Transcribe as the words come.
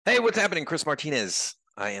Hey, what's happening? Chris Martinez.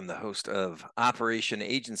 I am the host of Operation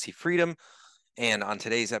Agency Freedom. And on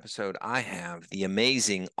today's episode, I have the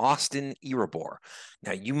amazing Austin Irabor.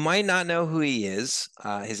 Now, you might not know who he is.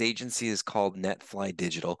 His agency is called Netfly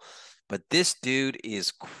Digital, but this dude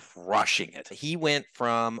is crushing it. He went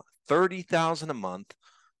from 30,000 a month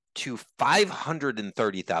to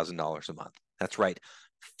 $530,000 a month. That's right,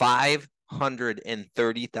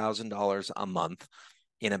 $530,000 a month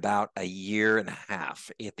in about a year and a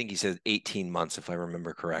half. I think he said 18 months, if I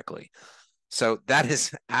remember correctly. So that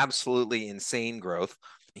is absolutely insane growth.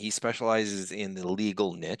 He specializes in the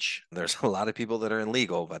legal niche. There's a lot of people that are in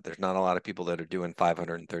legal, but there's not a lot of people that are doing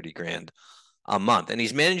 530 grand a month. And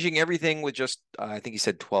he's managing everything with just, I think he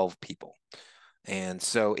said 12 people. And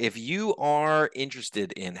so if you are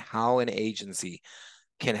interested in how an agency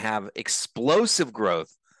can have explosive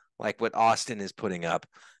growth like what Austin is putting up,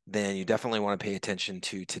 then you definitely want to pay attention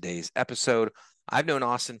to today's episode. I've known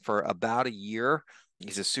Austin for about a year.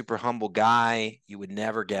 He's a super humble guy. You would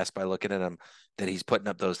never guess by looking at him that he's putting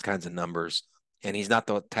up those kinds of numbers. And he's not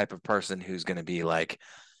the type of person who's going to be like,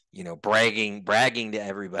 bragging to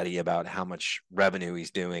everybody about how much revenue he's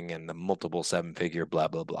doing and the multiple seven-figure blah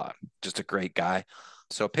blah blah. Just a great guy.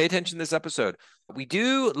 So pay attention to this episode. We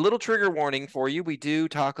do a little trigger warning for you. We do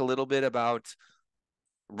talk a little bit about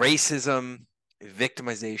racism,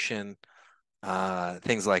 victimization,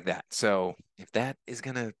 things like that. So if that is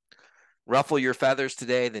going to ruffle your feathers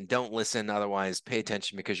today, then don't listen. Otherwise, pay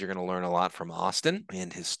attention because you're going to learn a lot from Austin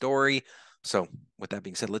and his story. So with that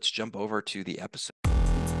being said, let's jump over to the episode.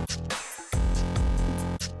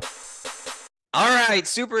 All right,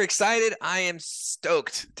 super excited. I am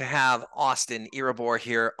stoked to have Austin Irabor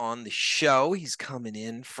here on the show. He's coming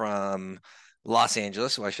in from Los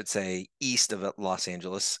Angeles, or I should say east of Los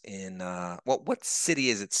Angeles in what city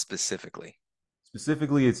is it specifically?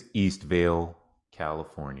 Specifically, it's Eastvale,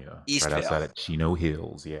 California, right outside Eastvale. of Chino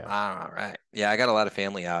Hills. Yeah. All right. Yeah, I got a lot of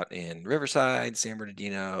family out in Riverside, San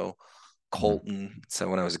Bernardino, Mhm. Colton. So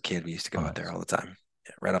when I was a kid, we used to Oh, go out there nice. all the time.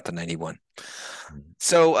 Yeah, right off the 91. Mhm.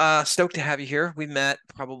 So stoked to have you here. We met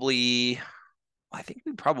probably, I think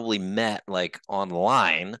we probably met like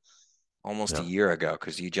online almost a Yeah. year ago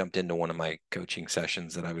because you jumped into one of my coaching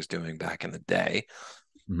sessions that I was doing back in the day.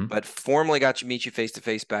 Hmm. But formally got to meet you face to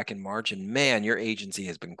face back in March. And man, your agency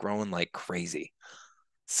has been growing like crazy.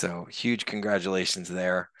 So huge congratulations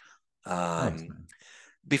there. Thanks, Um, man.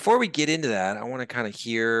 Before we get into that, I want to kind of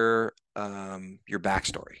hear your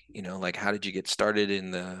backstory. Like how did you get started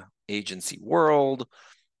in the agency world,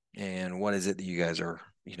 and what is it that you guys are,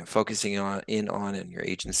 focusing on in your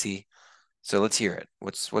agency? So let's hear it.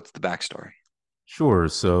 What's the backstory? Sure.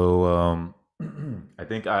 So, I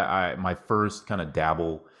think I my first kind of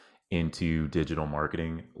dabble into digital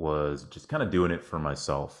marketing was just kind of doing it for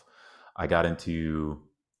myself. I got into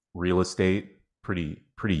real estate pretty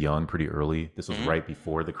young, pretty early. This was Hmm. right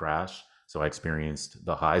before the crash, so I experienced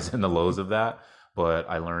the highs and the lows of that. But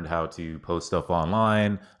I learned how to post stuff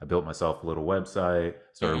online. I built myself a little website,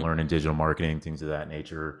 started Hmm. learning digital marketing, things of that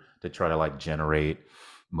nature to try to like generate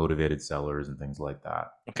motivated sellers and things like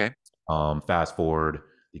that. Okay. Fast forward,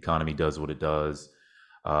 the economy does what it does.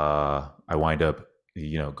 I wind up,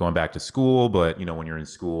 going back to school, but when you're in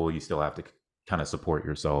school, you still have to kind of support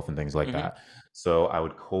yourself and things like Hmm. that. So I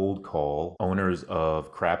would cold call owners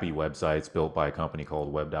of crappy websites built by a company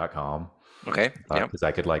called web.com Okay. Yep. because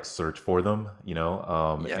I could like search for them,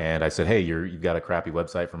 Yeah. and I said, hey, you've got a crappy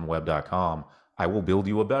website from web.com. I will build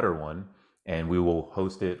you a better one and we will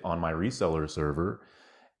host it on my reseller server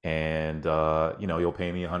and you'll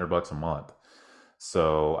pay me $100 a month.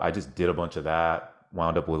 So I just did a bunch of that,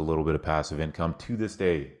 wound up with a little bit of passive income. To this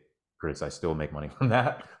day, Chris, I still make money from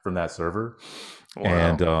that server.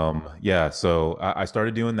 And Wow. yeah, so I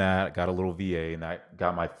started doing that, got a little VA, and that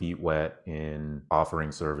got my feet wet in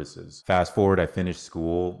offering services. Fast forward, I finished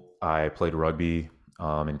school. I played rugby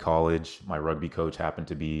in college. My rugby coach happened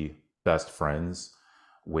to be best friends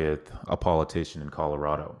with a politician in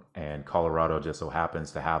Colorado. And Colorado just so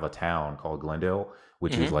happens to have a town called Glendale,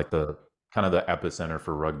 which is Hmm. like the kind of the epicenter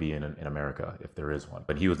for rugby in America, if there is one.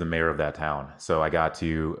 But he was the mayor of that town. So I got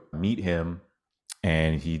to meet him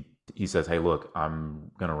and he says, "Hey, look,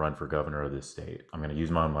 I'm going to run for governor of this state. I'm going to use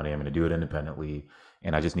my own money. I'm going to do it independently.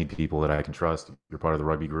 And I just need people that I can trust. You're part of the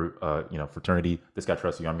rugby group, fraternity. This guy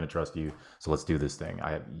trusts you. I'm going to trust you. So let's do this thing.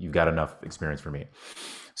 You've got enough experience for me."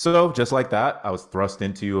 So just like that, I was thrust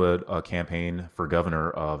into a campaign for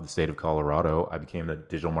governor of the state of Colorado. I became the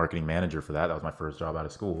digital marketing manager for that. That was my first job out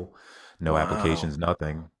of school. No Wow. applications,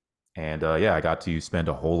 nothing. And yeah, I got to spend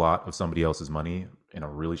a whole lot of somebody else's money in a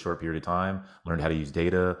really short period of time. Learned how to use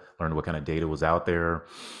data, learned what kind of data was out there,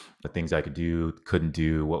 the things I could do, couldn't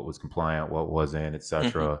do, what was compliant, what wasn't,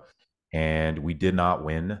 etc. And we did not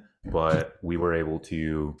win, but we were able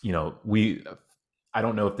to, I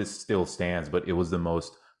don't know if this still stands, but it was the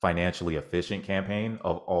most financially efficient campaign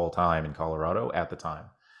of all time in Colorado at the time.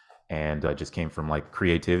 And I just came from like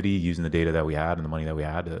creativity, using the data that we had and the money that we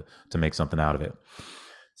had to make something out of it.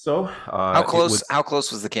 So How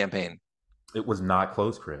close was the campaign? it was not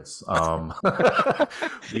close, Chris. We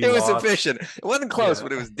It was lost. efficient. It wasn't close, Yeah,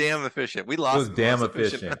 but it was damn efficient. We it lost was it, but it damn was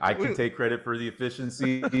efficient. efficient. I can take credit for the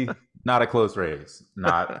efficiency. Not a close race,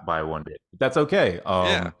 not by one bit. That's okay.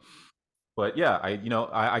 Yeah. But yeah,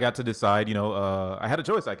 I got to decide. I had a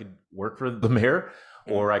choice. I could work for the mayor,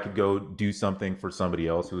 or I could go do something for somebody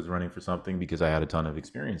else who was running for something, because I had a ton of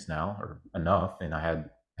experience now, or enough, and I had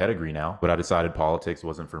pedigree now. But I decided politics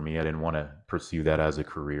wasn't for me. I didn't want to pursue that as a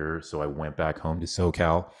career, so I went back home to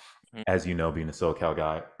SoCal. As you know, being a SoCal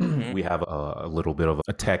guy, we have a little bit of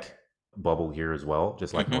a tech bubble here as well,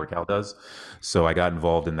 just like NorCal does. So I got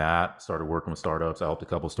involved in that, started working with startups. I helped a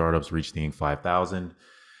couple startups reach the Inc. 5000.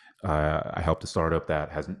 I helped a startup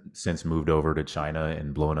that has since moved over to China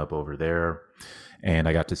and blown up over there. And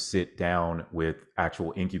I got to sit down with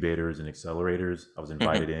actual incubators and accelerators. I was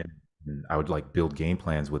invited in, and I would like build game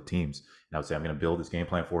plans with teams. And I would say, I'm going to build this game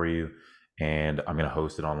plan for you, and I'm going to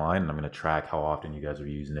host it online, and I'm going to track how often you guys are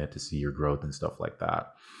using it to see your growth and stuff like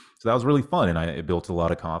that. So that was really fun, and it built a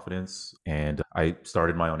lot of confidence. And I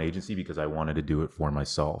started my own agency because I wanted to do it for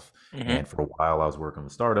myself. And for a while, I was working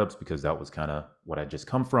with startups because that was kind of what I just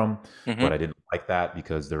come from. But I didn't like that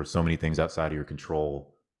because there were so many things outside of your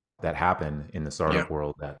control that happen in the startup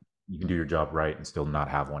world that you can do your job right and still not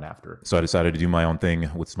have one after. So I decided to do my own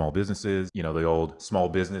thing with small businesses. The old small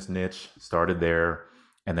business niche started there.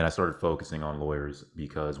 And then I started focusing on lawyers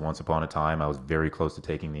because once upon a time, I was very close to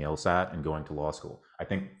taking the LSAT and going to law school. I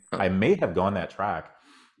think I may have gone that track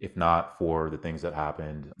if not for the things that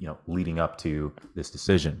happened, leading up to this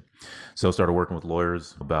decision. So I started working with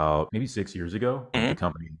lawyers about maybe 6 years ago. The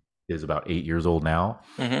company is about 8 years old now.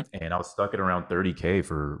 And I was stuck at around 30K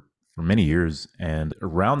for many years. And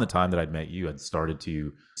around the time that I'd met you, I'd started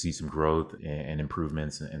to see some growth and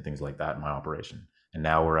improvements and things like that in my operation. And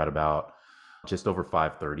now we're at about just over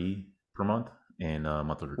 530 per month in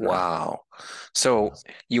monthly recurring. Wow. So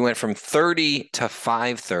you went from 30 to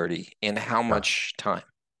 530 in how much time?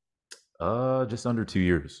 Just under 2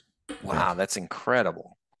 years. Wow, that's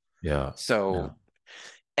incredible. Yeah. So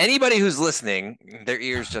anybody who's listening, their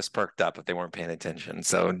ears just perked up if they weren't paying attention.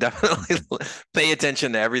 So definitely pay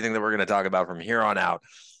attention to everything that we're going to talk about from here on out.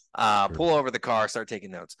 Pull over the car, start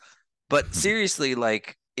taking notes. But seriously,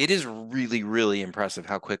 like, it is really, really impressive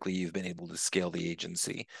how quickly you've been able to scale the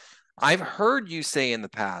agency. I've heard you say in the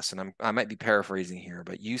past, and I might be paraphrasing here,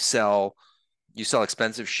 but you sell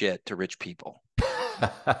expensive shit to rich people.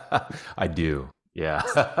 I do. Yeah.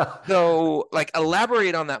 So, like,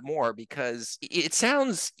 elaborate on that more, because it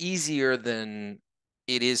sounds easier than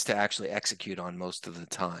it is to actually execute on most of the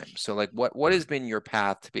time. So, like, what has been your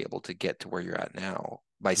path to be able to get to where you're at now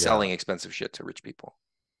by selling expensive shit to rich people?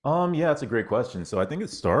 Yeah, it's a great question. So I think it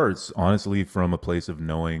starts honestly from a place of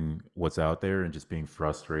knowing what's out there and just being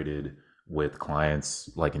frustrated with clients,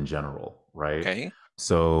 like in general, right? Okay.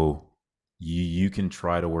 So you can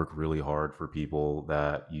try to work really hard for people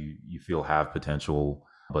that you feel have potential,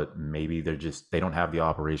 but maybe they don't have the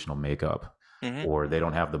operational makeup, or they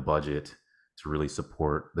don't have the budget to really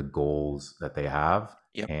support the goals that they have.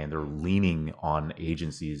 And they're leaning on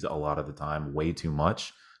agencies a lot of the time way too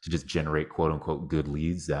much to just generate quote unquote good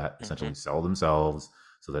leads that essentially sell themselves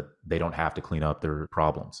so that they don't have to clean up their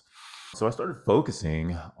problems. So I started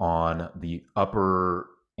focusing on the upper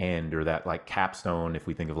end, or that like capstone, if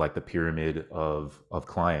we think of like the pyramid of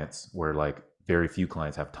clients, where like very few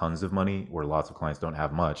clients have tons of money, where lots of clients don't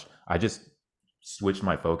have much. I just switched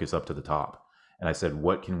my focus up to the top, and I said,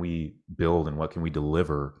 what can we build and what can we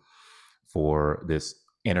deliver for this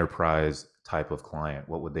enterprise type of client?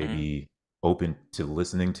 What would they be open to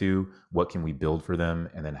listening to? What can we build for them?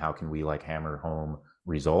 And then how can we like hammer home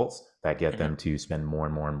results that get them to spend more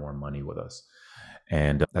and more and more money with us?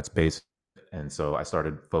 And that's basic. And so I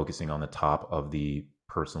started focusing on the top of the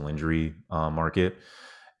personal injury market,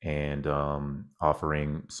 and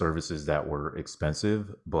offering services that were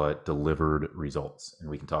expensive but delivered results. And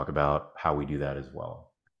we can talk about how we do that as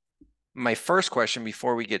well. My first question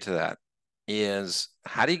before we get to that is,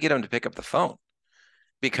 how do you get them to pick up the phone?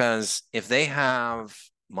 Because if they have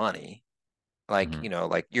money, like,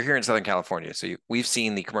 like you're here in Southern California, so we've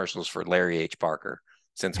seen the commercials for Larry H. Parker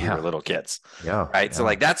since we were little kids. Right. So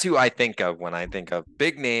like, that's who I think of when I think of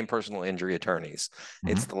big name personal injury attorneys.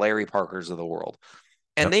 It's the Larry Parkers of the world.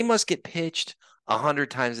 And they must get pitched 100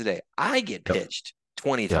 times a day. I get Yep. pitched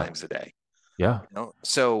 20 Yeah. times a day. Yeah. You know?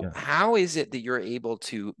 So Yeah. how is it that you're able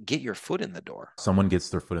to get your foot in the door? Someone gets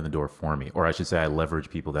their foot in the door for me, or I should say I leverage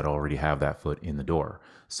people that already have that foot in the door.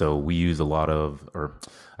 So we use a lot of, or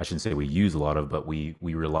I shouldn't say we use a lot of, but we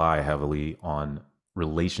rely heavily on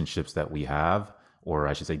relationships that we have, or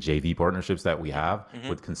I should say JV partnerships that we have Mm-hmm.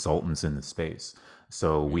 with consultants in the space.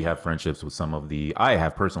 So we have friendships with I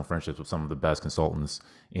have personal friendships with some of the best consultants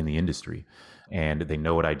in the industry, and they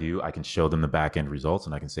know what I do. I can show them the back end results,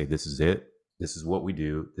 and I can say, this is it. This is what we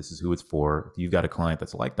do. This is who it's for. If you've got a client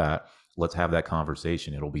that's like that, let's have that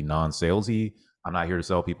conversation. It'll be non-salesy. I'm not here to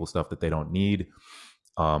sell people stuff that they don't need.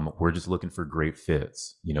 We're just looking for great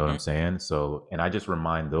fits. You know what Mm-hmm. I'm saying? So, and I just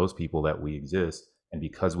remind those people that we exist. And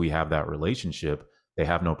because we have that relationship, they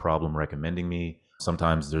have no problem recommending me.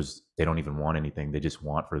 Sometimes they don't even want anything. They just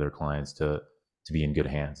want for their clients to be in good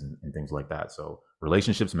hands and things like that. So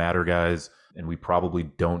relationships matter, guys. And we probably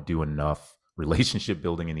don't do enough relationship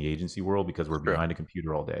building in the agency world because we're True. behind a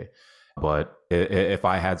computer all day. But if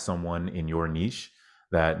I had someone in your niche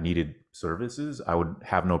that needed services, I would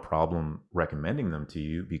have no problem recommending them to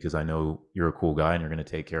you because I know you're a cool guy and you're going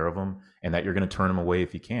to take care of them and that you're going to turn them away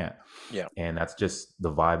if you can't. Yeah. And that's just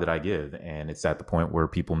the vibe that I give. And it's at the point where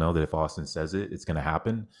people know that if Austin says it, it's going to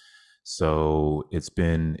happen. So it's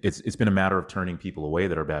been a matter of turning people away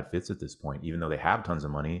that are bad fits at this point, even though they have tons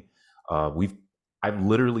of money. I've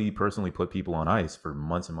literally personally put people on ice for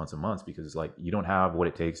months and months and months because it's like, you don't have what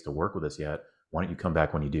it takes to work with us yet. Why don't you come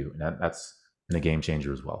back when you do? And that's been a game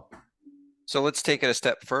changer as well. So let's take it a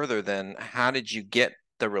step further then. How did you get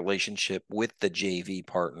the relationship with the JV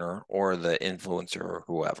partner or the influencer or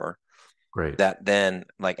whoever Great. that then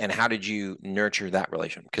like, and how did you nurture that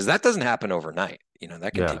relationship? Because that doesn't happen overnight. You know,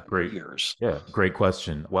 that can Yeah, take great. years. Yeah, great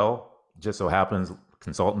question. Well, just so happens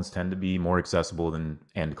consultants tend to be more accessible than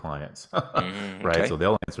end clients, right? Okay. So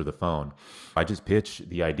they'll answer the phone. I just pitch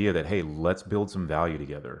the idea that, hey, let's build some value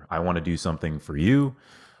together. I want to do something for you.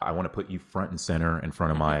 I want to put you front and center in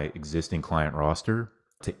front of Mm-hmm. my existing client roster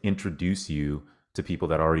to introduce you to people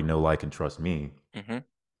that already know, like, and trust me Mm-hmm.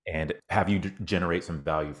 and have you generate some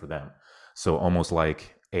value for them. So almost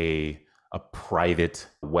like a private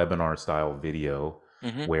webinar style video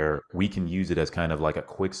Mm-hmm. where we can use it as kind of like a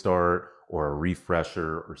quick start or a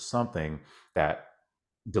refresher or something that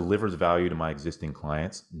delivers value to my existing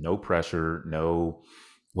clients. No pressure, no,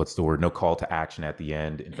 what's the word? No call to action at the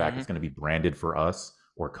end. In fact, Mm-hmm. it's going to be branded for us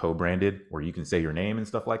or co-branded where you can say your name and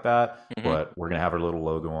stuff like that, Mm-hmm. but we're going to have our little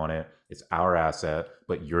logo on it. It's our asset,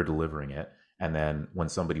 but you're delivering it. And then when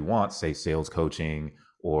somebody wants, say, sales coaching,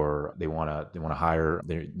 or they want to hire,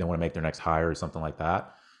 they want to make their next hire or something like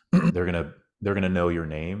that, they're gonna know your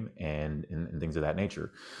name and things of that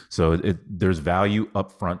nature. So there's value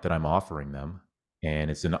up front that I'm offering them,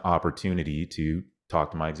 and it's an opportunity to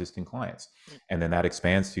talk to my existing clients. And then that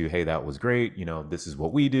expands to, hey, that was great. You know, this is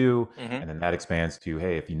what we do. Mm-hmm. And then that expands to,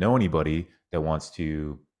 hey, if you know anybody that wants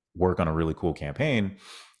to work on a really cool campaign,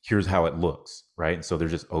 here's how it looks, right? And so they're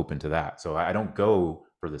just open to that. So I don't go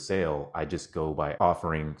for the sale. I just go by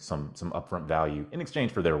offering some upfront value in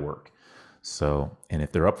exchange for their work. So, and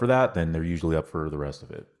if they're up for that, then they're usually up for the rest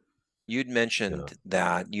of it. You'd Yeah. mentioned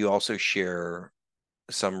that you also share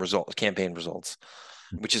some results, campaign results,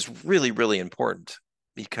 which is really, really important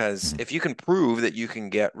because Mhm. if you can prove that you can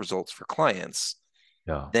get results for clients,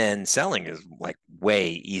 Yeah. then selling is like way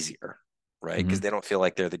easier, right? Because Hmm. they don't feel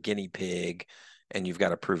like they're the guinea pig and you've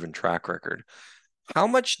got a proven track record. How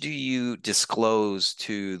much do you disclose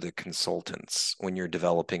to the consultants when you're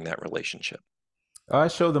developing that relationship? I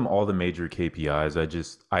show them all the major KPIs.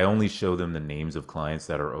 I only show them the names of clients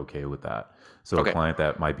that are okay with that. So a Okay. client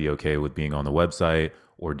that might be okay with being on the website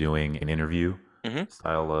or doing an interview Mm-hmm.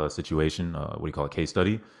 style situation, what do you call it, case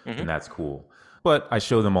study, Mm-hmm. then that's cool. But I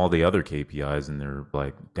show them all the other KPIs and they're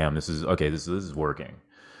like, damn, this is okay, this is working.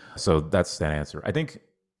 So that's that answer. I think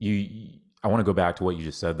I want to go back to what you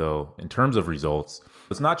just said though, in terms of results.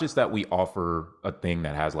 It's not just that we offer a thing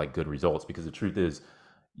that has like good results, because the truth is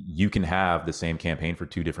you can have the same campaign for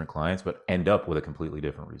two different clients, but end up with a completely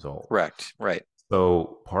different result. Correct. Right.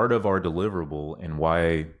 So part of our deliverable and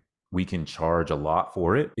why we can charge a lot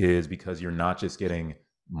for it is because you're not just getting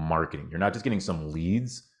marketing. You're not just getting some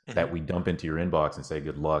leads Mm-hmm. that we dump into your inbox and say,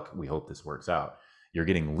 good luck, we hope this works out. You're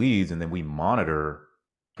getting leads, and then we monitor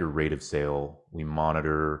your rate of sale. We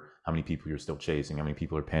monitor how many people you're still chasing, how many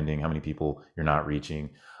people are pending, how many people you're not reaching.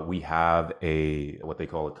 We have a what they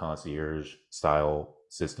call a concierge style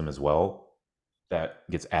system as well that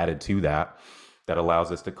gets added to that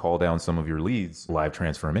allows us to call down some of your leads, live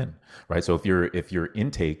transfer them in, right? So if your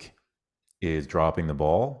intake is dropping the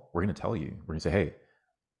ball, we're going to tell you. We're going to say, hey,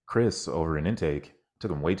 Chris over in intake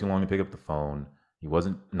took him way too long to pick up the phone. He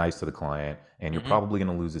wasn't nice to the client, and you're Hmm. probably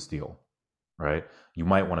going to lose this deal, right? You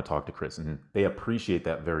might want to talk to Chris, and they appreciate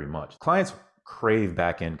that very much. Clients crave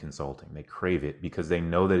back end consulting. They crave it because they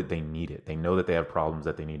know that they need it. They know that they have problems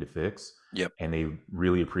that they need to fix, Yep. and they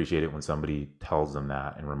really appreciate it when somebody tells them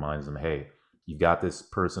that and reminds them, hey, you've got this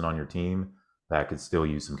person on your team that could still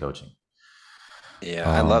use some coaching. Yeah,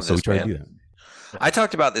 I love So we this, try to man. do that. I Yeah.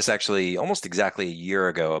 talked about this actually almost exactly a year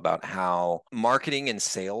ago about how marketing and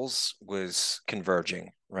sales was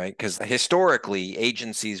converging, right? Because historically,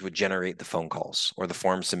 agencies would generate the phone calls or the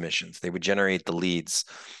form submissions. They would generate the leads,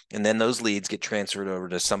 and then those leads get transferred over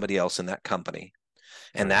to somebody else in that company.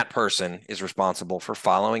 And Right. that person is responsible for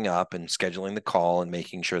following up and scheduling the call and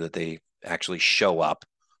making sure that they actually show up,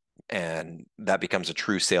 and that becomes a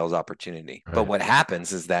true sales opportunity. But Right. what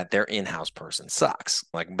happens is that their in-house person sucks.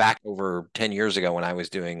 Like back over 10 years ago when I was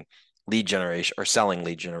doing lead generation or selling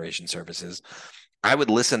lead generation services, I would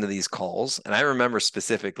listen to these calls. And I remember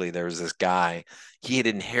specifically there was this guy, he had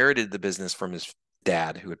inherited the business from his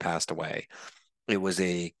dad who had passed away. It was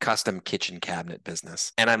a custom kitchen cabinet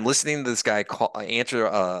business. And I'm listening to this guy answer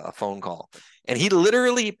a phone call. And he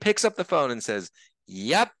literally picks up the phone and says,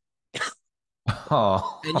 "Yep."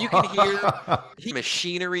 And you can hear Oh.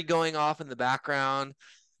 machinery going off in the background.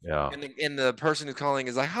 Yeah. And the person who's calling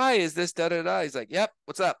is like, "Hi, is this da da da?" He's like, "Yep,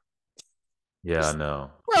 what's up?" Yeah. Just,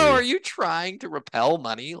 No. bro, are Dude. you trying to repel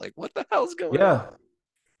money? Like, what the hell's going on? Yeah.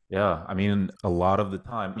 Yeah. I mean, a lot of the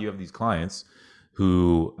time you have these clients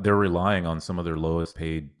who they're relying on some of their lowest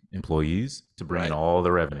paid employees to bring in Right. all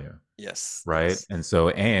the revenue. Yes. Right. Yes. And so,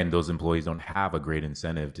 and those employees don't have a great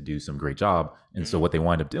incentive to do some great job. And so, Hmm. what they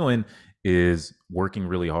wind up doing is working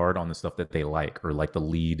really hard on the stuff that they like or like the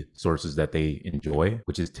lead sources that they enjoy,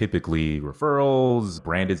 which is typically referrals,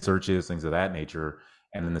 branded searches, things of that nature.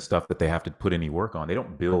 And then the stuff that they have to put any work on, they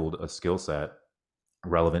don't build a skill set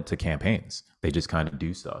relevant to campaigns. They just kind of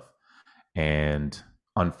do stuff. And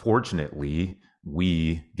unfortunately,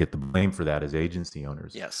 we get the blame for that as agency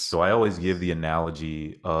owners. Yes. So I always give the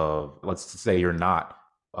analogy of, let's say you're not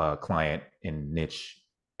a client in niche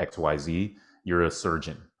XYZ, you're a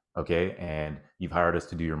surgeon, okay? And you've hired us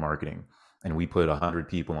to do your marketing. And we put 100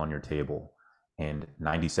 people on your table, and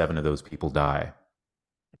 97 of those people die.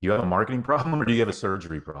 Do you have a marketing problem or do you have a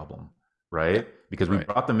surgery problem? Yep. Right? Because Right.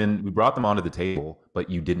 we brought them onto the table, but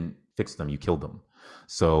you didn't fix them, you killed them.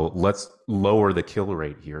 So let's lower the kill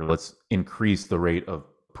rate here. Let's increase the rate of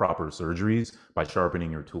proper surgeries by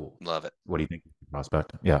sharpening your tool. Love it. What do you think,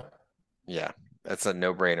 prospect? Yeah. Yeah. That's a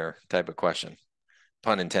no-brainer type of question.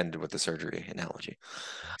 Pun intended with the surgery analogy.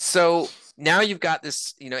 So now you've got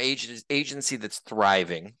this, agency that's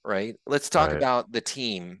thriving, right? Let's talk Right. about the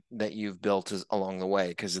team that you've built along the way,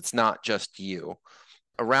 because it's not just you.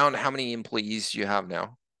 Around how many employees do you have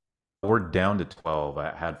now? We're down to 12.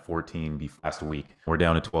 I had 14 last week. We're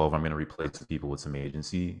down to 12. I'm going to replace the people with some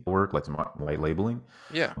agency work, like some white labeling.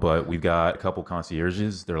 Yeah. But we've got a couple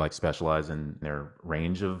concierges. They're like specialized in their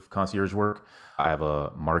range of concierge work. I have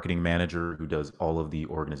a marketing manager who does all of the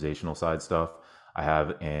organizational side stuff. I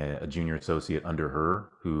have a junior associate under her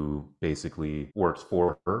who basically works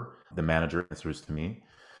for her. The manager answers to me.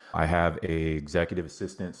 I have a executive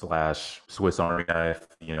assistant slash Swiss Army knife,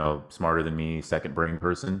 smarter than me, second brain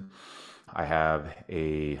person. I have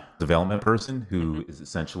a development person Hmm. who is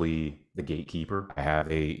essentially the gatekeeper. I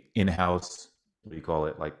have a in-house, what do you call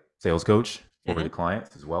it, like sales coach for Hmm. the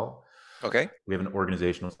clients as well. Okay. We have an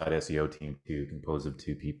organizational side SEO team too, composed of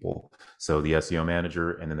two people. So the SEO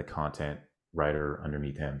manager and then the content writer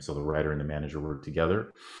underneath him. So the writer and the manager work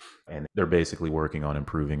together, and they're basically working on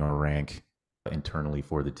improving our rank internally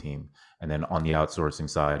for the team. And then on the outsourcing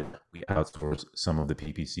side, we outsource some of the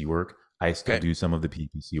PPC work. I still Okay. do some of the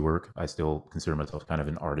PPC work. I still consider myself kind of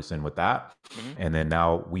an artisan with that. Hmm. And then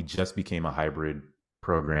now we just became a hybrid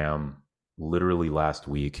program literally last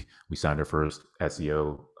week. We signed our first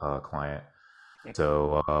SEO client.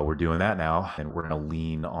 So we're doing that now, and we're going to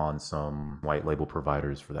lean on some white label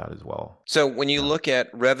providers for that as well. So when you Yeah, look at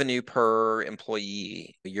revenue per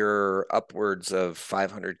employee, you're upwards of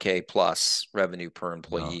 500K plus revenue per yeah,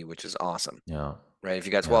 employee, which is awesome, yeah, right? If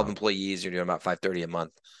you got 12 yeah. employees, you're doing about 530 a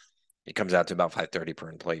month. It comes out to about 530 per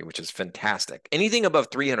employee, which is fantastic. Anything above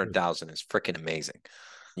 300,000 is freaking amazing.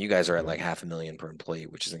 You guys are at Yeah. like 500,000 per employee,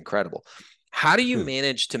 which is incredible. How do you Good.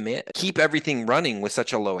 manage to keep everything running with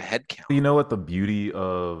such a low head count? You know what? The beauty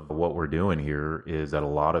of what we're doing here is that a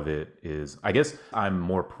lot of it is, I guess I'm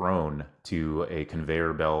more prone to a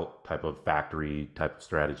conveyor belt type of factory type of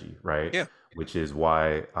strategy, right? Yeah. Which is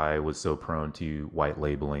why I was so prone to white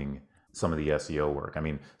labeling some of the SEO work. I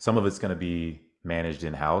mean, some of it's going to be managed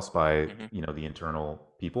in-house by, Mm-hmm. the internal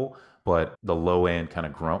people, but the low end kind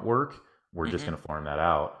of grunt work, we're just Mm-hmm. going to farm that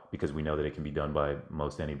out because we know that it can be done by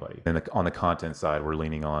most anybody. And on the content side, we're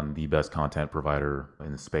leaning on the best content provider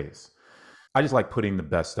in the space. I just like putting the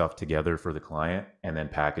best stuff together for the client and then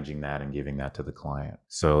packaging that and giving that to the client.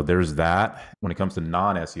 So there's that. When it comes to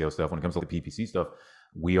non-SEO stuff, when it comes to the PPC stuff,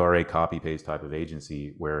 we are a copy paste type of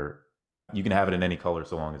agency where you can have it in any color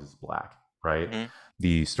so long as it's black, right? Mm-hmm.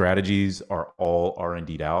 The strategies are all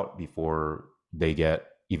R&D'd out before they get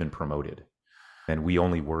even promoted. And we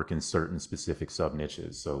only work in certain specific sub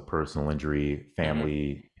niches. So personal injury, Mm-hmm.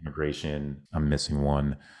 family, immigration. I'm missing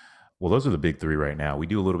one. Well, those are the big three right now. We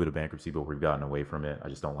do a little bit of bankruptcy, but we've gotten away from it. I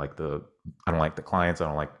don't like the clients. I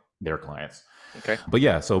don't like their clients. Okay. But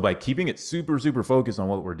yeah, so by keeping it super, super focused on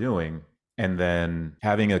what we're doing and then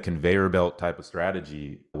having a conveyor belt type of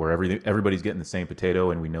strategy where everybody's getting the same potato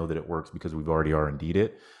and we know that it works because we've already R&D'd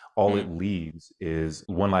it, all Mm-hmm. it leaves is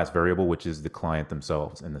one last variable, which is the client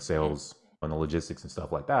themselves and the Mm-hmm. sales and the logistics and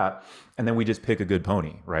stuff like that. And then we just pick a good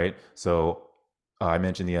pony, right? So I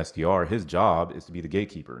mentioned the SDR. His job is to be the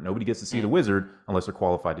gatekeeper. Nobody gets to see the Mm-hmm. wizard unless they're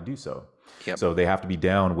qualified to do so. Yep. So they have to be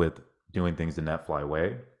down with doing things the Netfly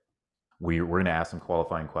way. We're going to ask them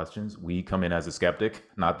qualifying questions. We come in as a skeptic,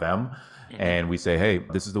 not them. Mm-hmm. And we say, hey,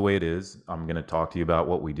 this is the way it is. I'm going to talk to you about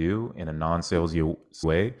what we do in a non-salesy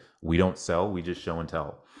way. We don't sell, we just show and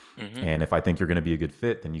tell. Mm-hmm. And if I think you're going to be a good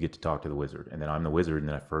fit, then you get to talk to the wizard. And then I'm the wizard, and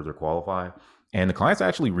then I further qualify. And the clients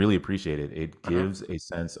actually really appreciate it. It Uh-huh. gives a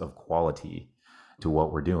sense of quality to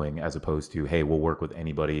what we're doing as opposed to, hey, we'll work with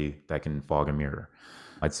anybody that can fog a mirror.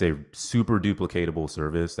 I'd say super duplicatable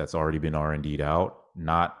service that's already been R&D'd out,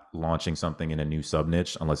 not launching something in a new sub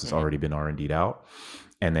niche unless it's Mm-hmm. already been R&D'd out,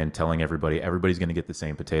 and then telling everybody's going to get the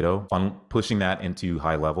same potato, on pushing that into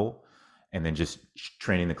high level, and then just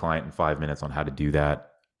training the client in 5 minutes on how to do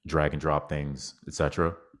that, drag and drop things,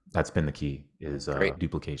 etc. That's been the key is Great.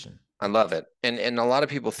 duplication. I love it. And a lot of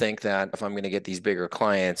people think that if I'm going to get these bigger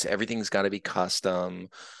clients, everything's got to be custom.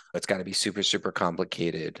 It's got to be super, super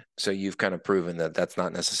complicated. So you've kind of proven that that's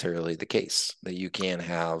not necessarily the case, that you can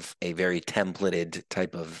have a very templated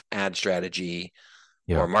type of ad strategy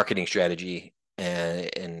Yeah. or marketing strategy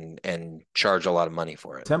and charge a lot of money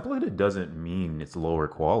for it. Templated doesn't mean it's lower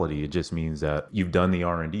quality. It just means that you've done the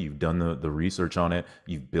R&D, you've done the research on it,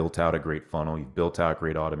 you've built out a great funnel, you've built out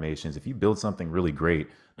great automations. If you build something really great,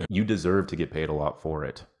 you deserve to get paid a lot for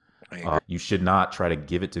it. I agree. You should not try to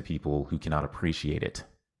give it to people who cannot appreciate it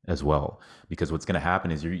as well, because what's going to happen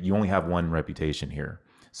is you only have one reputation here.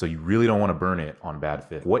 So you really don't want to burn it on bad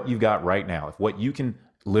fit. What you've got right now, if what you can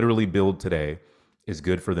literally build today is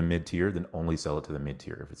good for the mid tier, then only sell it to the mid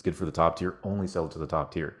tier. If it's good for the top tier, only sell it to the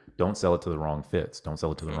top tier. Don't sell it to the wrong fits. Don't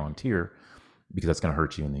sell it to the wrong tier, because that's going to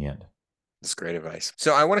hurt you in the end. That's great advice.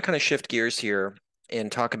 So I want to kind of shift gears here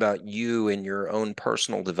and talk about you and your own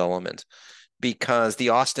personal development, because the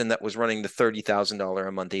Austin that was running the $30,000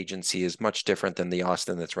 a month agency is much different than the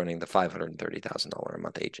Austin that's running the $530,000 a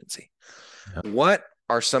month agency. Yep. What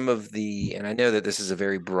are some of the, and I know that this is a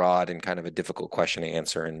very broad and kind of a difficult question to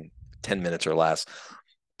answer in 10 minutes or less,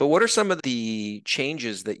 but what are some of the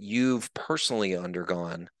changes that you've personally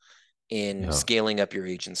undergone in Yeah. scaling up your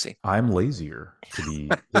agency? I'm lazier to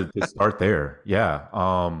start there. Yeah.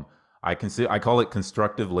 I call it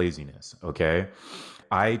constructive laziness. Okay.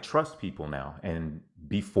 I trust people now. And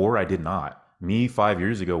before I did not. Me 5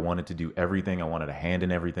 years ago wanted to do everything. I wanted a hand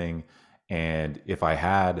in everything. And if I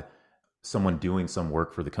had someone doing some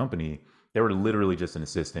work for the company, they were literally just an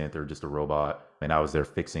assistant. They were just a robot. And I was there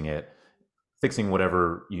fixing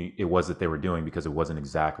whatever it was that they were doing because it wasn't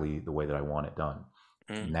exactly the way that I want it done.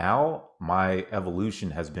 Mm. Now my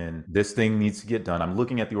evolution has been, this thing needs to get done. I'm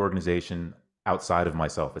looking at the organization outside of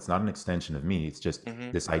myself. It's not an extension of me. It's just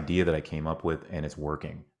Mm-hmm. this idea that I came up with and it's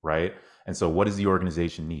working, right? And so what does the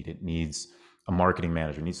organization need? It needs a marketing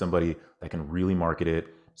manager. It needs somebody that can really market it,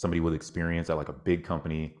 somebody with experience at like a big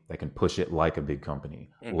company that can push it like a big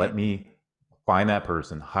company. Mm-hmm. Let me find that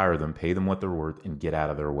person, hire them, pay them what they're worth, and get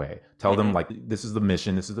out of their way. Tell them, like, this is the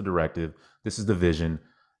mission, this is the directive, this is the vision.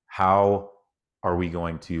 How are we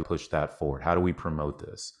going to push that forward? How do we promote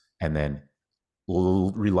this? And then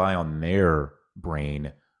we'll rely on their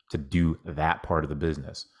brain to do that part of the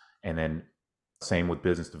business. And then same with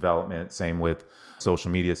business development, same with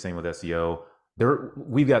social media, same with SEO.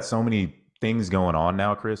 We've got so many things going on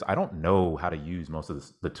now, Chris. I don't know how to use most of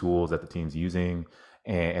the tools that the team's using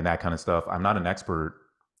and that kind of stuff. I'm not an expert.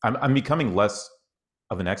 I'm becoming less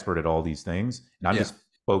of an expert at all these things. And I'm just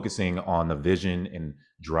focusing on the vision and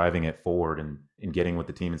driving it forward and getting with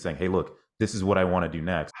the team and saying, hey, look, this is what I want to do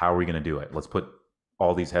next. How are we going to do it? Let's put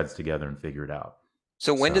all these heads together and figure it out.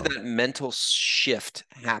 So when did So that mental shift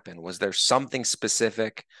happen? Was there something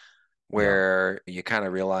specific yeah, where you kind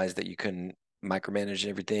of realized that you couldn't micromanage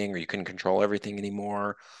everything or you couldn't control everything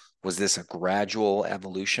anymore? Was this a gradual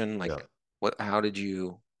evolution? yeah. Like what, how did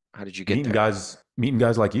you get Meeting there?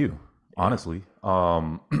 guys like you, Yeah. honestly.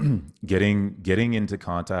 Getting into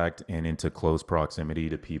contact and into close proximity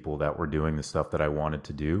to people that were doing the stuff that I wanted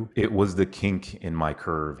to do. It was the kink in my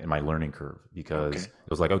curve, in my learning curve, because Okay. it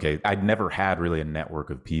was like, okay, I'd never had really a network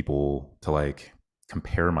of people to like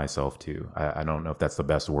compare myself to. I don't know if that's the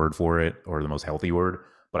best word for it or the most healthy word,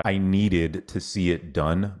 but I needed to see it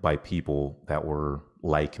done by people that were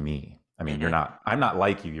like me. I mean, Hmm. I'm not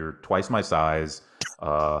like you. You're twice my size.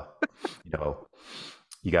 Uh, you know,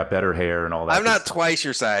 you got better hair and all I'm that good not stuff. twice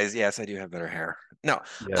your size. Yes, I do have better hair. No,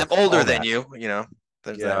 I'm Yes, older all than that. you,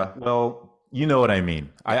 there's that. Yeah, well, you know what I mean.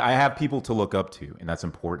 Yeah. I have people to look up to, and that's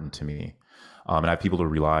important to me. And I have people to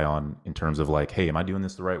rely on in terms of like, hey, am I doing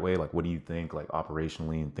this the right way? Like, what do you think, like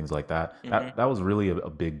operationally and things like that? Hmm. That was really a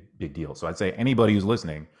big deal. So I'd say anybody who's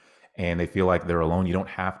listening and they feel like they're alone, you don't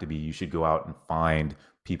have to be. You should go out and find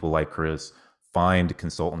people like Chris, find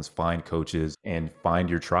consultants, find coaches, and find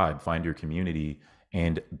your tribe, find your community,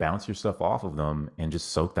 and bounce your stuff off of them and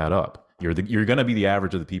just soak that up. You're going to be the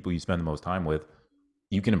average of the people you spend the most time with.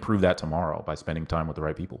 You can improve that tomorrow by spending time with the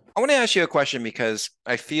right people. I want to ask you a question because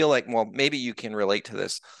I feel like, well, maybe you can relate to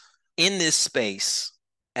this. In this space,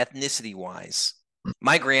 ethnicity wise,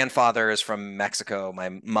 my grandfather is from Mexico. My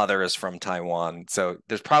mother is from Taiwan. So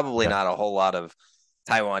there's probably Okay. not a whole lot of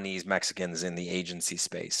Taiwanese Mexicans in the agency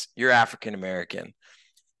space. You're African American.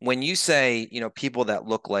 When you say, people that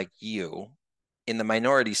look like you in the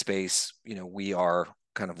minority space, we are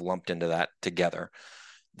kind of lumped into that together.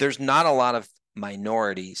 There's not a lot of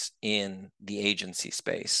minorities in the agency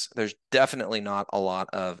space. There's definitely not a lot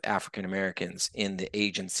of African Americans in the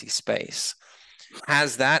agency space.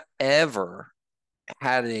 Has that ever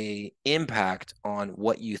had a impact on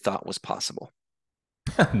what you thought was possible?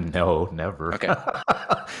 No, never. Okay.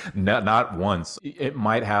 Not once. It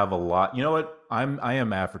might have a lot. You know what? I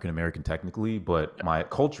am African American technically, but my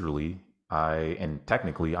culturally I and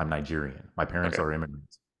technically I'm Nigerian. My parents Okay. are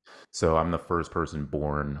immigrants. So I'm the first person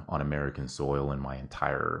born on American soil in my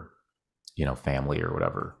entire, family or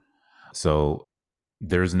whatever. So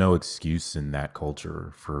there's no excuse in that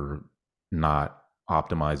culture for not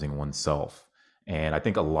optimizing oneself. And I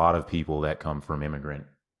think a lot of people that come from immigrant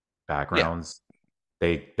Yeah. backgrounds,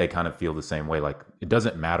 they kind of feel the same way. Like it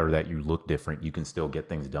doesn't matter that you look different, you can still get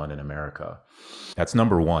things done in America. That's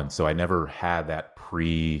number one. So I never had that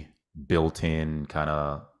pre built in kind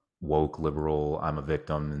of woke liberal, I'm a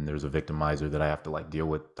victim and there's a victimizer that I have to like deal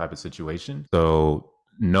with type of situation. So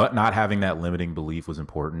not having that limiting belief was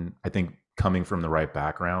important. I think coming from the right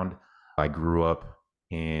background, I grew up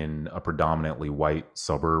in a predominantly white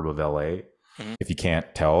suburb of LA, Mhm. if you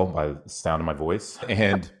can't tell by the sound of my voice.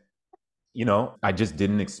 And I just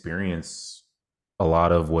didn't experience a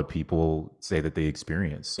lot of what people say that they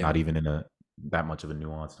experience, Yeah. not even in a that much of a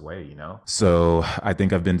nuanced way. So I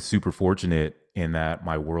think I've been super fortunate in that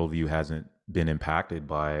my worldview hasn't been impacted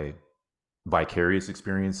by vicarious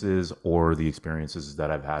experiences or the experiences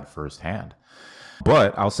that I've had firsthand.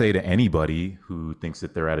 But I'll say to anybody who thinks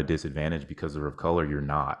that they're at a disadvantage because they're of color, you're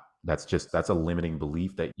not. That's a limiting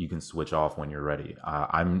belief that you can switch off when you're ready.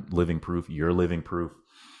 I'm living proof. You're living proof.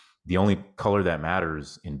 The only color that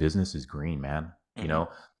matters in business is green, man. You Hmm. know,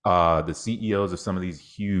 the CEOs of some of these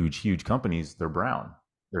huge companies, they're brown,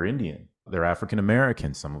 they're Indian, they're African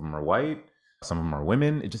American. Some of them are white, some of them are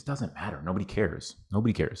women. It just doesn't matter. Nobody cares.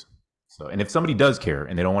 Nobody cares. So, and if somebody does care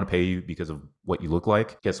and they don't want to pay you because of what you look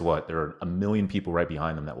like, guess what? There are a million people right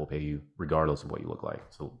behind them that will pay you regardless of what you look like.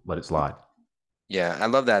 So let it slide. Yeah, I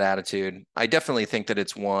love that attitude. I definitely think that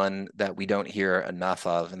it's one that we don't hear enough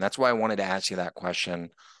of. And that's why I wanted to ask you that question to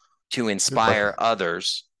Good question. inspire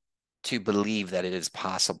others to believe that it is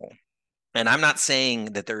possible. And I'm not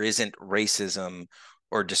saying that there isn't racism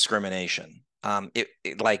or discrimination.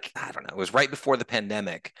 Like, I don't know, it was right before the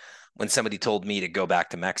pandemic when somebody told me to go back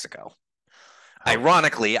to Mexico. Ouch.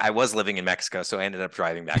 Ironically, I was living in Mexico, so I ended up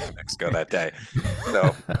driving back to Mexico that day.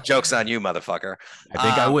 So, joke's on you, motherfucker. I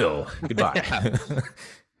think I Um, will. Goodbye. yeah,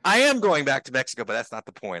 I am going back to Mexico, but that's not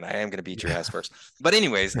the point. I am going to beat your ass first. But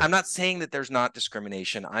anyways, I'm not saying that there's not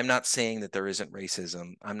discrimination. I'm not saying that there isn't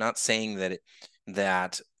racism. I'm not saying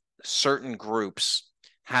that certain groups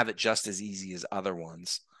have it just as easy as other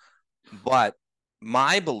ones. But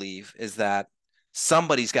my belief is that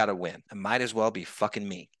somebody's got to win. It might as well be fucking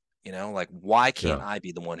me. Like why can't Yeah. I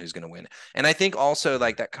be the one who's going to win? And I think also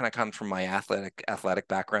like that kind of comes from my athletic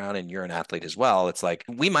background, and you're an athlete as well. It's like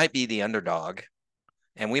we might be the underdog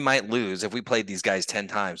And we might lose. If we played these guys 10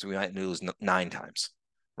 times, we might lose 9 times,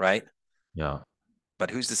 right? Yeah.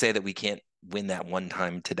 But who's to say that we can't win that one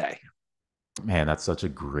time today? Man, that's such a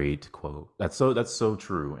great quote. That's so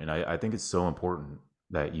true. And I think it's so important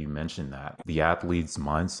that you mentioned that. The athlete's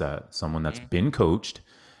mindset, someone that's been coached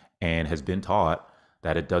and has been taught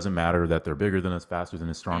that it doesn't matter that they're bigger than us, faster than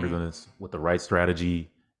us, stronger than us, with the right strategy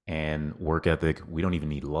and work ethic, we don't even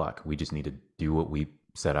need luck. We just need to do what we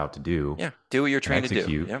set out to do. Yeah. Do what you're And trained to do.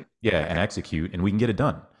 execute. Yep. Yeah, and execute, and we can get it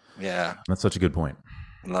done. Yeah. That's such a good point.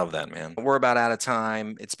 Love that, man. We're about out of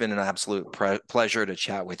time. It's been an absolute pleasure to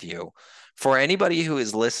chat with you. For anybody who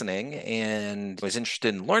is listening and is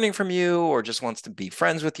interested in learning from you or just wants to be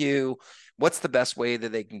friends with you, what's the best way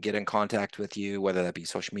that they can get in contact with you, whether that be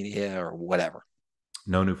social media or whatever?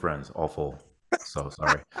 No new friends, all full. So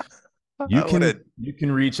sorry. You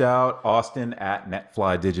can reach out, Austin at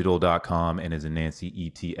netflydigital.com, and is a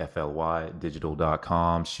Nancy ETFLY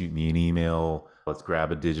digital.com. Shoot me an email. Let's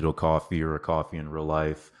grab a digital coffee or a coffee in real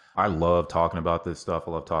life. I love talking about this stuff.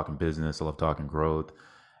 I love talking business. I love talking growth.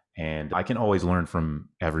 And I can always learn from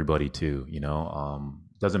everybody too.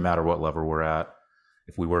 Doesn't matter what level we're at.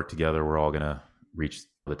 If we work together, we're all going to reach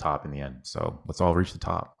the top in the end. So let's all reach the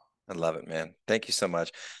top. I love it, man. Thank you so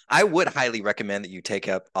much. I would highly recommend that you take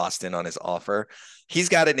up Austin on his offer. He's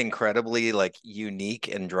got an incredibly unique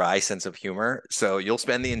and dry sense of humor. So you'll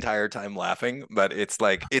spend the entire time laughing, but it's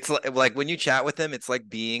like when you chat with him, it's like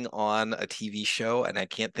being on a TV show, and I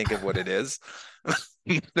can't think of what it is.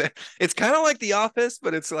 It's kind of like The Office,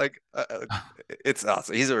 but it's like it's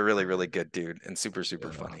awesome. He's a really, really good dude and super,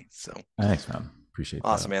 super funny. So thanks, man. Appreciate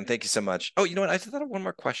awesome, that. man. Thank you so much. Oh, you know what? I thought of one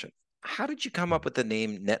more question. How did you come up with the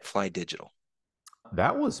name Netfly Digital?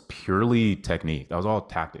 That was purely technique. That was all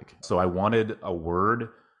tactic. So I wanted a word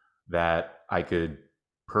that I could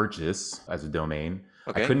purchase as a domain.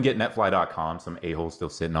 Okay. I couldn't get netfly.com. Some a-hole still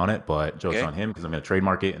sitting on it, but joke's on him because I'm going to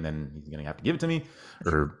trademark it and then he's going to have to give it to me,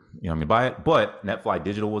 or I'm going to buy it. But Netfly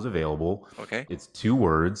Digital was available. Okay. It's 2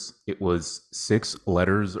 words. It was 6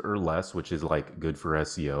 letters or less, which is good for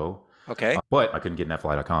SEO. Okay. But I couldn't get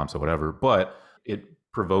netfly.com, so whatever. But it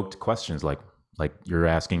provoked questions like you're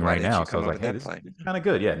asking right now. So I was like, hey, this is kind of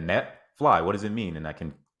good. Yeah, Netfly, what does it mean? And I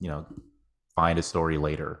can, find a story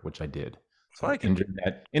later, which I did. So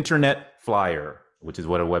internet flyer, which is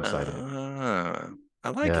what a website is. I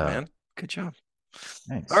like it, man. Good job.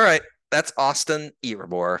 Thanks. All right. That's Austin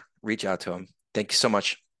Irabor. Reach out to him. Thank you so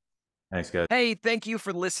much. Thanks, guys. Hey, thank you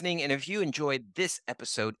for listening. And if you enjoyed this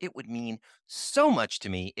episode, it would mean so much to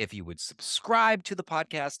me if you would subscribe to the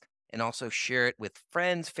podcast and also share it with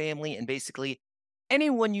friends, family, and basically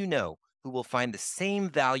anyone you know who will find the same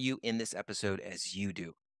value in this episode as you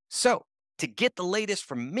do. So, to get the latest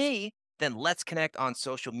from me, then let's connect on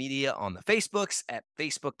social media on the Facebooks at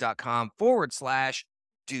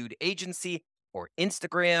facebook.com/Dude Agency or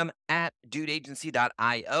Instagram at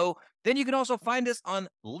dudeagency.io. Then you can also find us on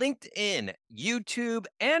LinkedIn, YouTube,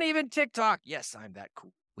 and even TikTok. Yes, I'm that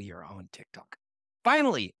cool. We are on TikTok.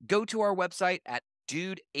 Finally, go to our website at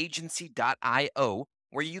dudeagency.io,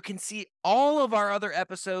 where you can see all of our other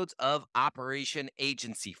episodes of Operation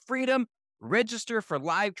Agency Freedom, register for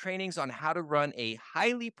live trainings on how to run a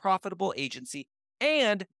highly profitable agency,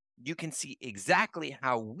 and you can see exactly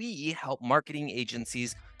how we help marketing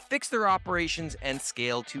agencies fix their operations and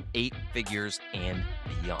scale to 8 figures and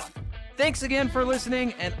beyond. Thanks again for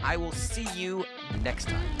listening, and I will see you next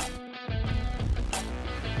time.